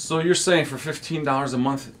policy. So you're saying for $15 a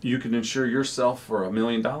month you can insure yourself for $1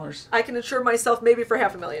 million? I can insure myself maybe for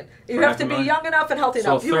 $500,000. You have to be young enough and healthy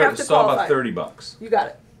enough. You have to qualify. So about $30. You got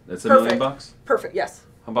it. That's $1 million? Perfect, yes.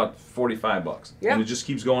 How about $45? Yeah. And it just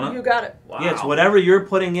keeps going up? You got it. Wow. Yeah, it's whatever you're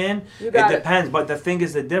putting in. You got it depends, but the thing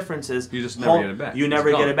is, the difference is you just never get it back. You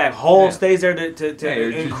never get it back. Whole stays there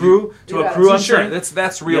to accrue. Sure,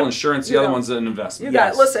 that's real insurance. The other one's an investment. You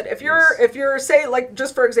got it. Listen, if you're say like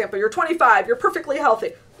just for example, you're 25, you're perfectly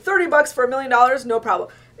healthy. $30 for $1 million, no problem.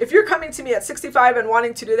 If you're coming to me at 65 and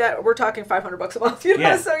wanting to do that, we're talking $500 a month. You know?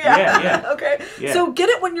 Yeah. So okay. Yeah. So get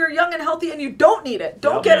it when you're young and healthy, and you don't need it.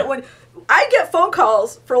 Don't get it when. I get phone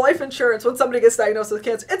calls for life insurance when somebody gets diagnosed with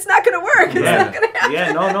cancer. It's not going to work. It's not going to happen.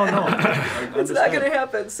 Yeah, no. It's not going to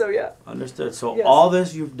happen. So yeah. Understood. So all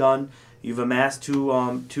this you've done. You've amassed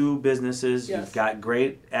two businesses. Yes. You've got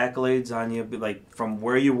great accolades on you, like from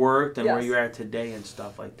where you worked and where you are today and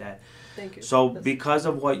stuff like that. Thank you. So because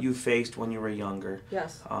of what you faced when you were younger,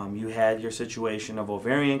 yes, you had your situation of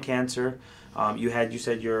ovarian cancer. You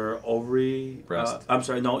said your ovary. Breast. I'm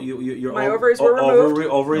sorry. No, your my ovaries were removed.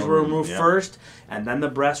 Ovaries were removed first, and then the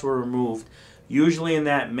breasts were removed. Usually in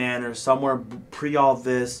that manner, somewhere pre all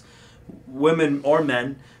this, women or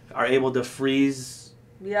men are able to freeze.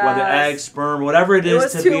 Yes. Whether eggs, sperm, whatever it is.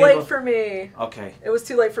 It was too late for me. Okay. It was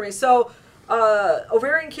too late for me. So,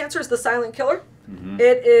 ovarian cancer is the silent killer. Mm-hmm.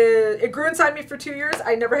 It grew inside me for 2 years.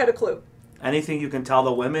 I never had a clue. Anything you can tell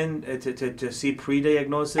the women to see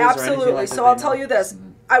pre-diagnosis? Absolutely. Or anything like So I'll tell you this.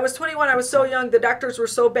 I was 21. I was so young. The doctors were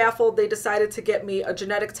so baffled. They decided to get me a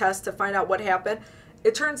genetic test to find out what happened.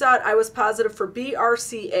 It turns out I was positive for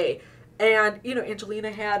BRCA. And,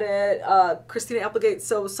 Angelina had it, Christina Applegate,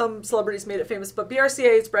 so some celebrities made it famous. But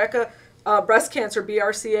BRCA, it's BRCA, breast cancer,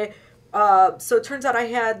 BRCA. So it turns out I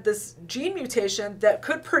had this gene mutation that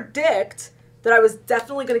could predict that I was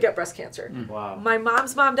definitely going to get breast cancer. Wow. My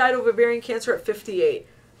mom's mom died of ovarian cancer at 58.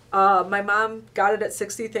 My mom got it at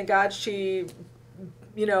 60. Thank God she,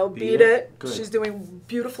 beat it. Good. She's doing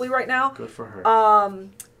beautifully right now. Good for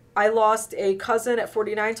her. I lost a cousin at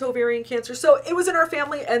 49 to ovarian cancer. So it was in our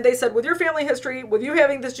family, and they said, with your family history, with you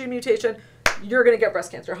having this gene mutation, you're going to get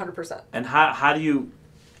breast cancer 100%. And how do you,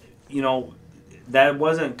 that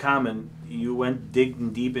wasn't common. You went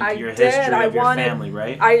digging deep into your history of your family,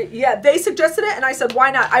 right? They suggested it, and I said,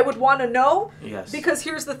 why not? I would want to know. Yes. Because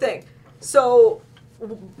here's the thing. So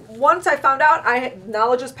once I found out,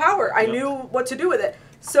 knowledge is power. I knew what to do with it.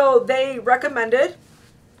 So they recommended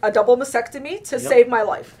a double mastectomy to save my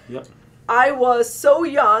life. Yep. I was so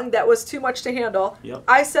young, that was too much to handle. Yep.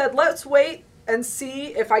 I said, let's wait and see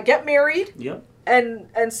if I get married. Yep.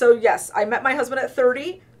 And so, yes, I met my husband at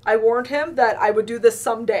 30. I warned him that I would do this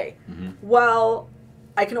someday. Mm-hmm. Well,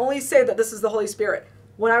 I can only say that this is the Holy Spirit.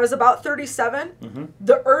 When I was about 37,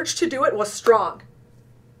 the urge to do it was strong.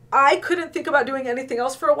 I couldn't think about doing anything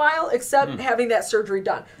else for a while except having that surgery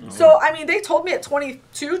done. So, they told me at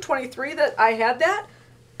 22, 23 that I had that.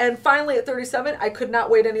 And finally, at 37, I could not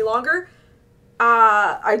wait any longer.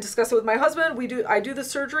 I discussed it with my husband. I do the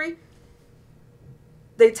surgery.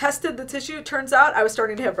 They tested the tissue. Turns out I was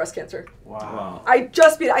starting to have breast cancer. Wow.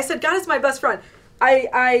 I said, God is my best friend.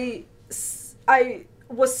 I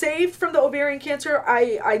was saved from the ovarian cancer.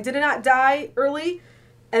 I did not die early.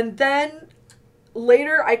 And then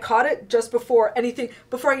later, I caught it just before I needed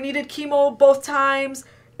chemo both times.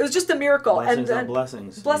 It was just a miracle. Blessings on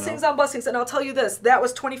blessings. Blessings on blessings. And I'll tell you this, that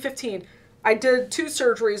was 2015. I did 2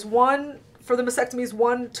 surgeries, one for the mastectomies,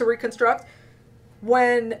 one to reconstruct.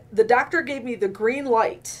 When the doctor gave me the green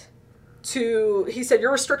light he said,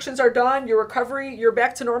 your restrictions are done, your recovery, you're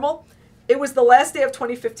back to normal. It was the last day of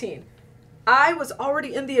 2015. I was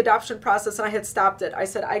already in the adoption process and I had stopped it. I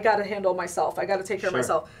said, I got to handle myself. I got to take care of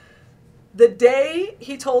myself. The day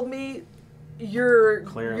he told me, you're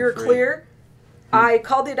clear. I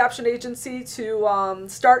called the adoption agency to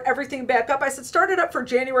start everything back up. I said, start it up for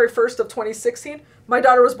January 1st of 2016. My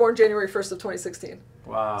daughter was born January 1st of 2016.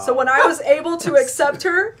 Wow. So when I was able to accept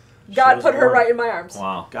her, God put her right in my arms.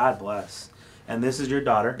 Wow. God bless. And this is your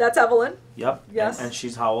daughter. That's Evelyn. Yep. Yes. And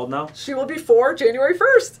she's how old now? She will be 4 January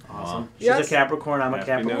 1st. Awesome. She's a Capricorn. I'm a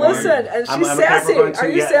Capricorn. Listen, and she's sassy. Are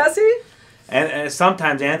you sassy? And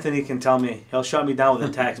sometimes Anthony can tell me, he'll shut me down with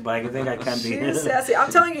a text, but I think I can be. She's sassy.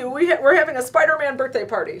 I'm telling you, we're having a Spider-Man birthday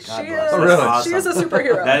party. She is awesome. She is a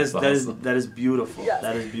superhero. That is beautiful. Yes.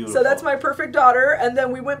 That is beautiful. So that's my perfect daughter. And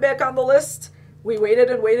then we went back on the list. We waited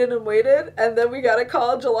and waited and waited. And then we got a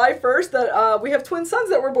call July 1st that we have twin sons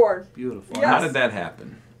that were born. Beautiful. Yes. How did that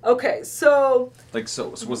happen? Okay, so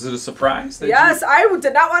was it a surprise? Yes, I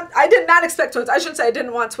did not expect twins. I shouldn't say I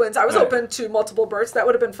didn't want twins. I was open to multiple births. That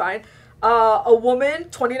would have been fine. A woman,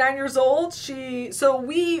 29 years old.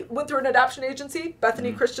 We went through an adoption agency,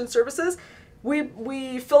 Bethany Christian Services.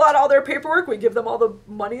 We fill out all their paperwork. We give them all the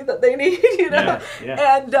money that they need, Yeah.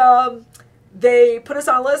 And they put us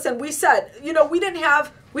on a list, and we said,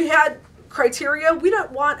 we had criteria. We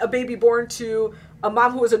don't want a baby born to a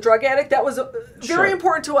mom who was a drug addict. That was very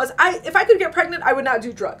important to us. If I could get pregnant, I would not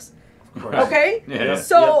do drugs. Okay? Yeah.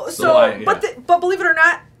 But believe it or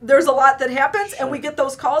not, there's a lot that happens, and we get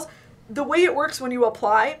those calls. The way it works when you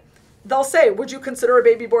apply, they'll say, would you consider a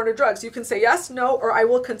baby born to drugs? You can say yes, no, or I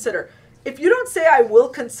will consider. If you don't say I will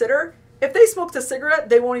consider, if they smoked a cigarette,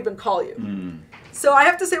 they won't even call you. So I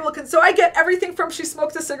have to say, so I get everything from she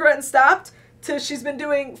smoked a cigarette and stopped to she's been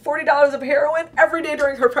doing $40 of heroin every day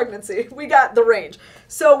during her pregnancy. We got the range.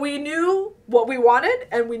 So we knew what we wanted,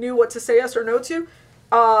 and we knew what to say yes or no to.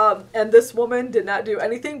 And this woman did not do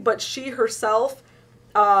anything, but she herself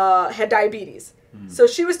had diabetes. So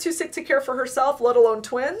she was too sick to care for herself, let alone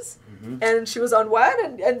twins. And she was unwed,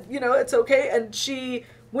 and it's okay. And she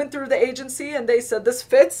went through the agency, and they said, this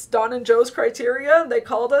fits Dawn and Joe's criteria. And they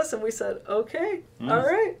called us, and we said, okay, all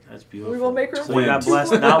right. That's beautiful. We will make her. So we got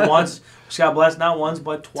blessed not once. She got blessed not once,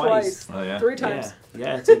 but twice. Oh, yeah. 3 times.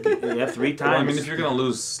 Yeah, 3 times. Well, I mean, if you're going to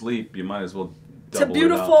lose sleep, you might as well to double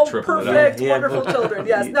beautiful, it up, triple perfect, it up. wonderful children.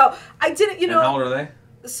 Yes. No, I didn't, And how old are they?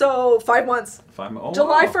 So 5 months. 5 months. Oh,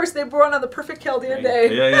 July wow. 1st, they were born on the perfect Chaldean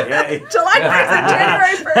day. Yeah. July 1st and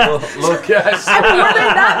January 1st. Little cash. I mean, were they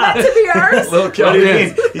not meant to be ours? Little What do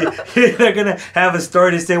you Chaldeans. mean? They're gonna have a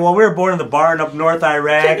story to say, well, we were born in the barn up North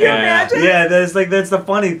Iraq. Can you imagine? Yeah, that's the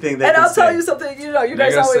funny thing. And I'll tell you something, you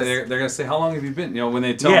guys always... They're going to say, how long have you been? When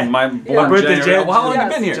they tell Yeah. them, my Yeah. birthday, Birthday, well, how long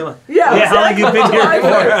have you Yes. been here? Yeah, how long you been here July for?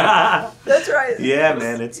 1st. That's right. Yeah,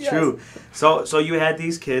 man, it's Yes. true. So you had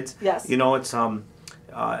these kids. Yes. It's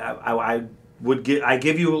I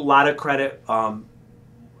give you a lot of credit. I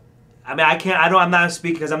mean, I'm not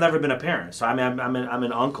speaking because I've never been a parent. So I mean, I'm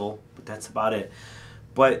an uncle, but that's about it.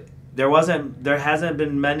 But there hasn't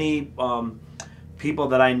been many people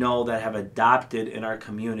that I know that have adopted in our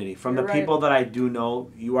community. From You're the right. people that I do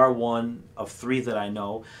know, you are one of 3 that I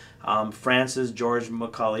know. Frances George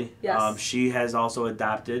McCulley. Yes. She has also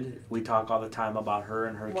adopted. We talk all the time about her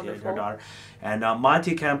and her kid, Wonderful. her daughter. And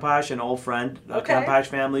Monty Kempash, an old friend, Okay. Kempash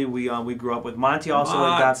family. We grew up with. Monty also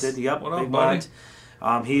Mont. adopted. Yep, What up, big buddy?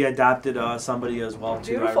 Mont. He adopted somebody as well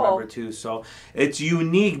too. Beautiful. I remember too. So it's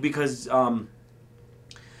unique because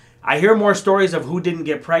I hear more stories of who didn't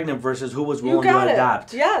get pregnant versus who was You willing got to it.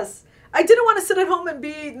 adopt. Yes. I didn't want to sit at home and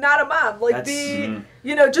be not a mom.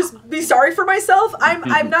 Just be sorry for myself.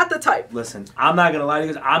 I'm not the type. Listen, I'm not gonna lie to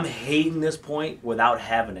you. I'm hating this point without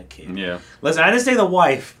having a kid. Yeah. Listen, I didn't say the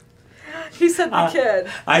wife. He said the kid.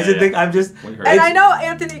 I said Yeah. I'm just. We heard And it. I know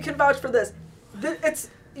Anthony can vouch for this.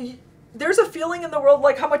 There's a feeling in the world,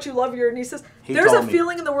 like how much you love your nieces. There's a told me.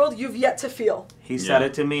 feeling in the world you've yet to feel. He said Yeah.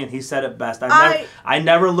 it to me, and he said it best. I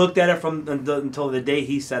never looked at it until the day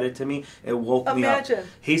he said it to me. It woke me up. Imagine.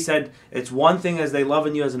 He said it's one thing as they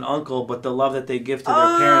loving you as an uncle, but the love that they give to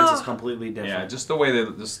their parents is completely different. Yeah, just the way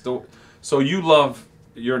so you love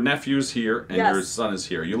your nephew's here and Yes. your son is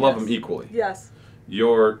here. You love Yes. them equally. Yes.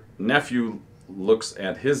 Your nephew looks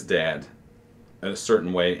at his dad a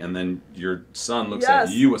certain way, and then your son looks Yes.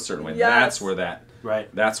 at you a certain way. Yes. That's where Right.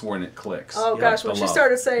 That's when it clicks. Oh Yeah, gosh, when the she love.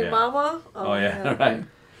 started saying Yeah. "Mama," Oh yeah, man. right.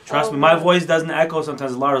 Trust Oh, me, my man. voice doesn't echo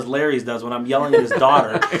sometimes as loud as Larry's does when I'm yelling at his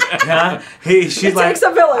daughter. Yeah, she's It like, takes a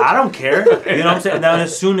village. I don't care. You know what I'm saying? And then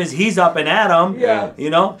as soon as he's up and at him, Yeah.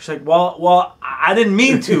 she's like, well, I didn't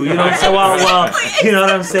mean to. You know, so well, you know what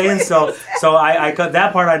I'm saying? So I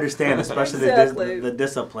that part I understand, especially Exactly. the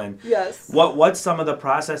discipline. Yes. What's some of the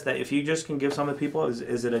process that if you just can give some of the people,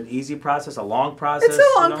 is it an easy process, a long process? It's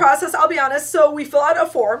a long process, I'll be honest. So we fill out a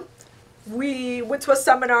form. We went to a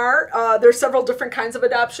seminar. There's several different kinds of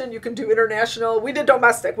adoption. You can do international. We did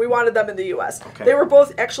domestic. We wanted them in the U.S. Okay. They were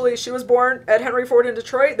both, actually, she was born at Henry Ford in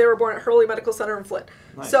Detroit. They were born at Hurley Medical Center in Flint.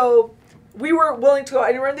 Nice. So we were willing to go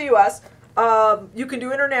anywhere in the U.S. You can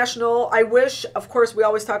do international. I wish, of course, we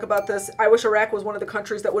always talk about this. I wish Iraq was one of the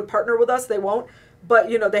countries that would partner with us. They won't. But,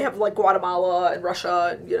 they have like Guatemala and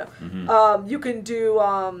Russia. And, Mm-hmm. you can do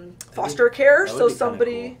foster care. that would So be kinda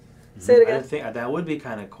somebody... cool. Say it I again. think that would be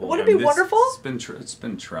kind of cool. Would it be wonderful? It's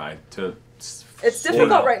been tried to. It's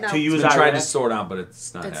difficult right now. To It's use been tried Iraq? to sort out, but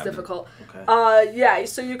it's not. It's happening. difficult. Okay.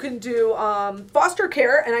 So you can do foster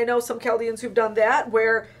care, and I know some Chaldeans who've done that,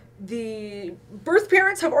 where the birth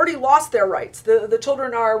parents have already lost their rights. The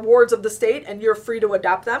children are wards of the state, and you're free to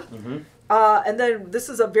adopt them. Mm-hmm. And then this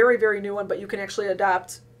is a very, very new one, but you can actually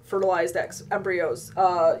adopt fertilized embryos.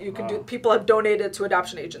 You can do. People have donated to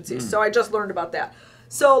adoption agencies, so I just learned about that.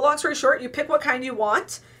 So long story short, you pick what kind you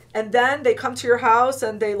want, and then they come to your house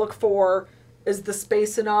and they look for Is the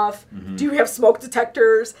space enough? Do you have smoke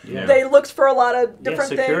detectors? Yeah. They looked for a lot of different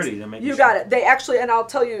security, things. You got it. They actually, and I'll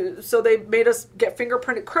tell you, so they made us get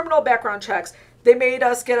fingerprinted criminal background checks. They made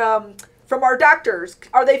us get from our doctors.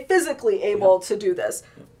 Are they physically able to do this?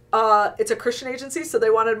 It's a Christian agency, so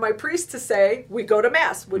they wanted my priest to say, we go to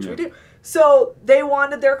Mass, which we do. So they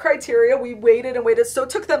wanted their criteria. We waited and waited. So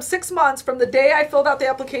it took them 6 months from the day I filled out the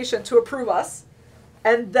application to approve us.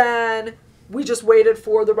 And then we just waited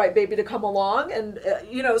for the right baby to come along. And,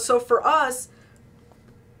 so for us,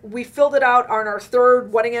 we filled it out on our 3rd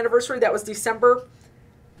wedding anniversary. That was December.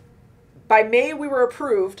 By May, we were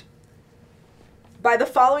approved. By the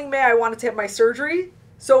following May, I wanted to have my surgery.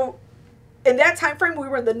 So in that time frame, we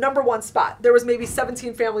were in the number 1 spot. There was maybe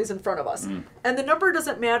 17 families in front of us. And the number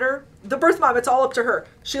doesn't matter. The birth mom, it's all up to her.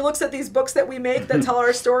 She looks at these books that we make that tell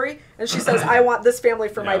our story, and she says, I want this family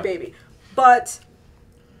for my baby. But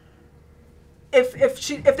if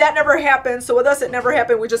that never happened, so with us it never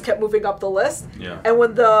happened, we just kept moving up the list. Yeah. And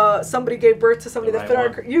when somebody gave birth to somebody that fit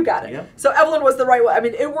our, you got it. Yep. So Evelyn was the right one. I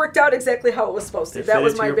mean, it worked out exactly how it was supposed to. That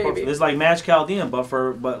was my baby. It's like Match Chaldean,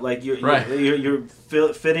 but like you're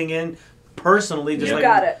fitting in personally, just like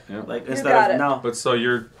got it. Like instead of no. But so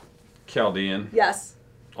you're Chaldean. Yes.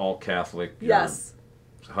 All Catholic. Yes.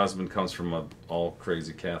 Your husband comes from a all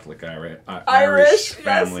crazy Catholic Irish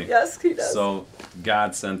family. Yes, he does. So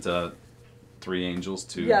God sent 3 angels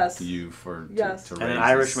to you to raise and an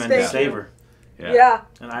Irishman to save her. Yeah.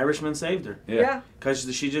 An Irishman saved her. Yeah.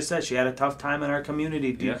 Because she just said she had a tough time in our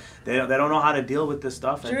community. They don't know how to deal with this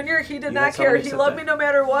stuff. Junior, he did not care. He loved me no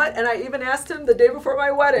matter what. And I even asked him the day before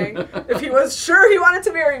my wedding if he was sure he wanted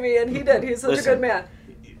to marry me. And he did. He's such a good man.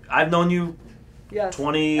 I've known you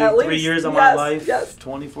 23 years of my life.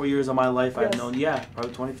 24 years of my life. I've known,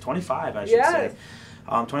 probably 25, I should say.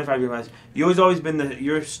 25 years of my life. You've always been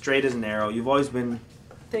you're straight as an arrow. You've always been...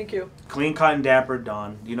 Thank you. Clean cut and dapper,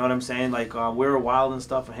 Dawn. You know what I'm saying? Like, we're wild and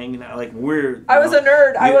stuff, hanging out. Like, I was a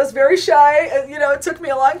nerd. I was very shy. It took me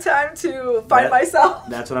a long time to find myself.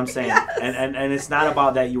 That's what I'm saying. Yes. And it's not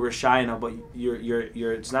about that you were shy enough, but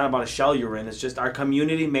it's not about a shell you're in. It's just our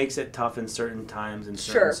community makes it tough in certain times and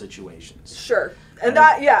certain situations. Sure. And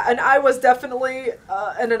I was definitely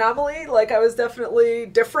an anomaly. Like, I was definitely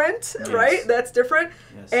different, right? That's different.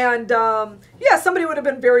 Yes. And, somebody would have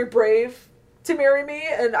been very brave to marry me,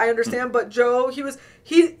 and I understand, but Joe,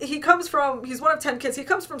 he comes from, he's one of 10 kids. He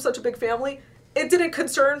comes from such a big family. It didn't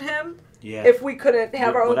concern him if we couldn't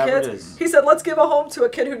have our own kids. He said, let's give a home to a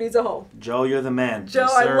kid who needs a home. Joe, you're the man. Joe,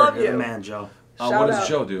 yes, I love you. You're the man, Joe. What does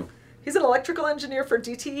Joe do? He's an electrical engiger for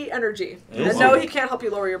DTE Energy. And no, he can't help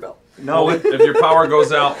you lower your bill. No, if your power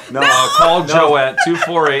goes out, call Joe at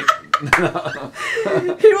 248.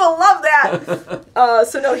 He will love that.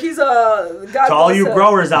 So no, he's a God. To all you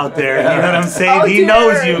growers out there, you know what I'm saying? He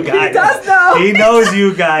knows you guys. He does know. He knows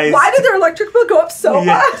you guys. Why did their electric bill go up so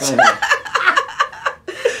much?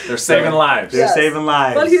 They're saving lives. They're saving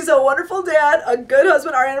lives. But he's a wonderful dad, a good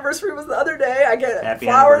husband. Our anniversary was the other day. I get happy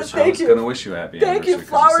flowers. Thank you. I was going to wish you happy anniversary. Thank you.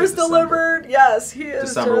 Flowers delivered. Yes, he is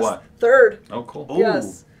December just what? 3rd. Oh, cool. Ooh.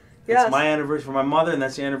 Yes. It's my anniversary for my mother, and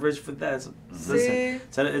that's the anniversary for that.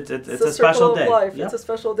 It's a special day. Life. Yep. It's a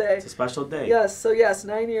special day. It's a special day. Yes. So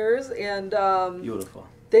 9 years, and beautiful.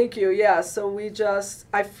 Thank you. Yeah. So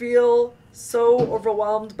I feel so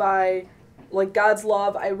overwhelmed by, like, God's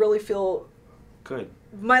love. I really feel good.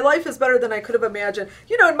 My life is better than I could have imagined.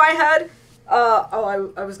 In my head, I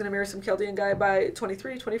was going to marry some Chaldean guy by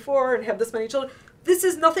 23, 24, and have this many children. This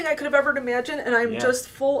is nothing I could have ever imagined, and I'm just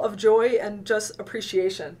full of joy and just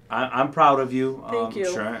appreciation. I'm proud of you. Thank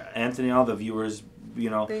you. Sure, Anthony, all the viewers,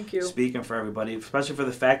 Thank you. Speaking for everybody, especially for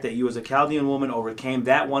the fact that you as a Chaldean woman overcame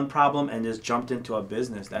that one problem and just jumped into a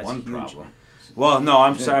business. That's one huge. Problem. Well, no,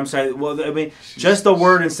 I'm sorry. Well, I mean, just the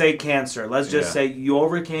word and say cancer. Let's just say you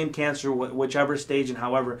overcame cancer, whichever stage and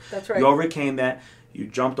however. That's right. You overcame that. You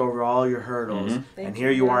jumped over all your hurdles, and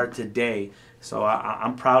here you are today. So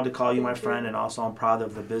I'm proud to call you my friend, and also I'm proud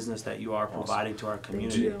of the business that you are providing to our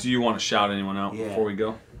community. Do you want to shout anyone out before we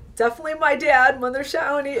go? Definitely my dad, Mother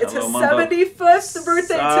Shawnee. It's his 75th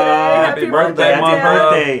birthday today. Happy birthday,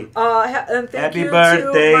 and thank happy you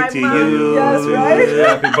birthday to my mom. you. Yes, right?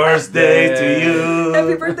 Happy birthday to you.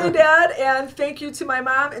 Happy birthday, Dad. And thank you to my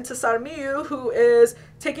mom and to Sarmiu, who is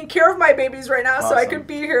taking care of my babies right now, so I could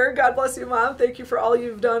be here. God bless you, Mom. Thank you for all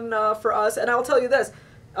you've done for us. And I'll tell you this.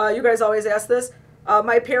 You guys always ask this.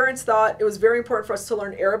 My parents thought it was very important for us to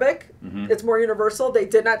learn Arabic. It's more universal. They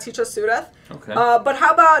did not teach us Sudath. Okay. But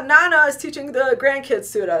how about Nana is teaching the grandkids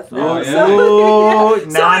Sudath? Oh, yeah.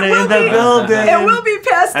 Nana in the building. It will be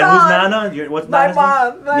passed on. And who's Nana? What's Nana's name?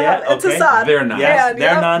 My mom. Yeah, It's Assad. They're Nana. Yes,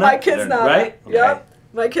 they're Nana. My kid's Nana. Right? Yep.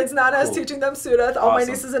 My kids' Nana is teaching them Sudeth. All my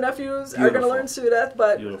nieces and nephews are going to learn Sudeth,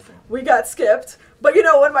 but we got skipped. But you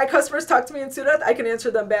know, when my customers talk to me in Sudeth, I can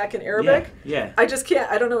answer them back in Arabic. Yeah. I just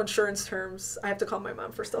can't. I don't know insurance terms. I have to call my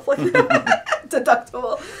mom for stuff like that.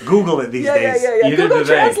 Deductible. Google it these days. Yeah. Google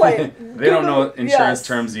Translate. They don't know insurance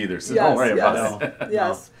terms either, so don't worry about it.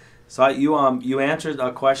 Yes. So you answered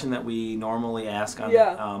a question that we normally ask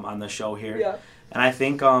on the show here. Yeah. And I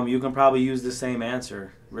think you can probably use the same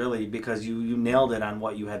answer, really, because you nailed it on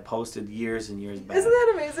what you had posted years and years back. Isn't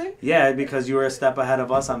that amazing? Yeah, because you were a step ahead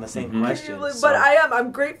of us on the same question. But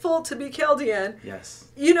I'm grateful to be Chaldean. Yes.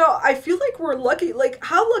 You know, I feel like we're lucky. Like,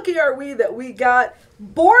 how lucky are we that we got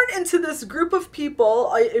born into this group of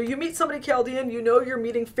people? You meet somebody Chaldean, you know you're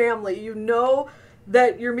meeting family. You know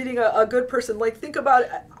that you're meeting a good person. Like, think about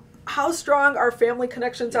how strong our family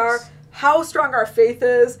connections are, how strong our faith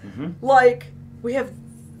is. Like, we're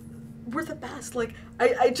the best. Like,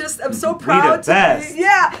 I'm so proud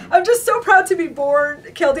I'm just so proud to be born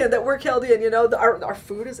Chaldean, that we're Chaldean, you know. Our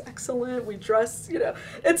food is excellent. We dress, you know.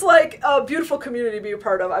 It's like a beautiful community to be a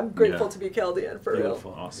part of. I'm grateful to be Chaldean, for real.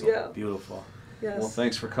 Beautiful. Awesome. Yeah. Beautiful. Yes. Well,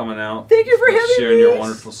 thanks for coming out. Thank you for having me. Sharing your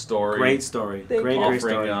wonderful story. Great story. Great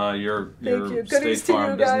story. Your State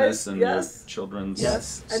Farm business and your children's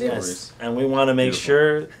stories. And we want to make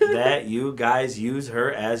sure that you guys use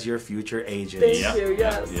her as your future agent. Thank you.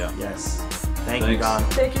 Yes. Yes. Thank you, Don.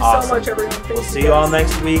 Thank you so much, everyone. We'll see you all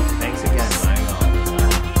next week. Thanks again.